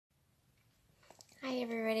Hi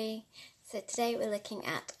everybody. So today we're looking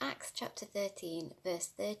at Acts chapter 13, verse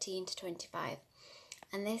 13 to 25.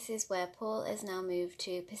 And this is where Paul is now moved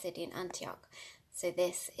to Pisidian Antioch. So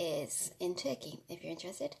this is in Turkey, if you're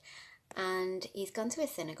interested. And he's gone to a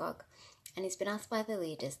synagogue and he's been asked by the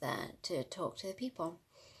leaders there to talk to the people.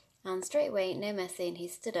 And straight away, no messing, he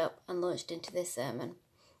stood up and launched into this sermon.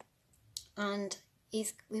 And he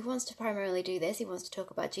wants to primarily do this. He wants to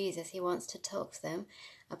talk about Jesus. He wants to talk to them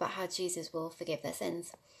about how Jesus will forgive their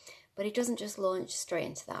sins. But he doesn't just launch straight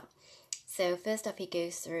into that. So first off, he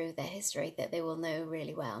goes through their history that they will know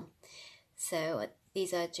really well. So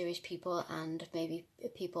these are Jewish people and maybe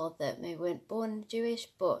people that maybe weren't born Jewish,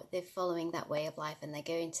 but they're following that way of life and they're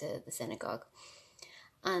going to the synagogue.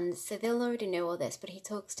 And so they'll already know all this, but he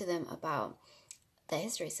talks to them about their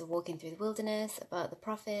history, so walking through the wilderness, about the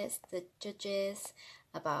prophets, the judges,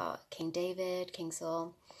 about King David, King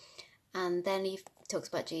Saul, and then he talks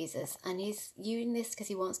about Jesus, and he's using this because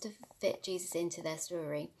he wants to fit Jesus into their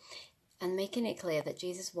story and making it clear that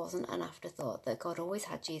Jesus wasn't an afterthought, that God always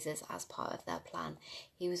had Jesus as part of their plan.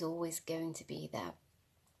 He was always going to be there.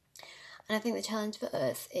 And I think the challenge for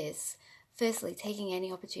us is firstly taking any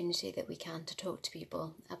opportunity that we can to talk to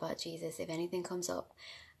people about Jesus if anything comes up,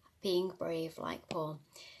 being brave like Paul.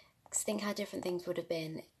 Think how different things would have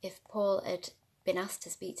been if Paul had been asked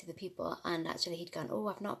to speak to the people and actually he'd gone, oh,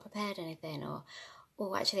 I've not prepared anything, or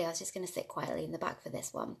oh, actually I was just going to sit quietly in the back for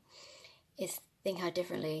this one. Think how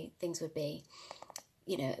differently things would be.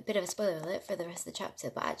 You know, a bit of a spoiler alert for the rest of the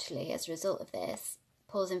chapter, but actually as a result of this,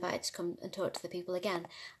 Paul's invited to come and talk to the people again,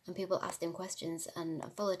 and people asked him questions and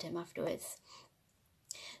followed him afterwards.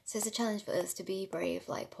 So it's a challenge for us to be brave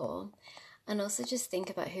like Paul. And also just think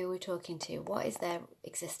about who we're talking to. What is their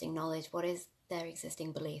existing knowledge? What is their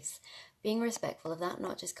existing beliefs? Being respectful of that,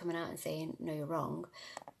 not just coming out and saying, no, you're wrong,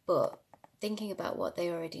 but thinking about what they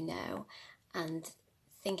already know and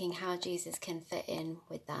thinking how Jesus can fit in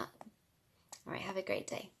with that. All right, have a great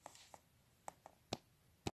day.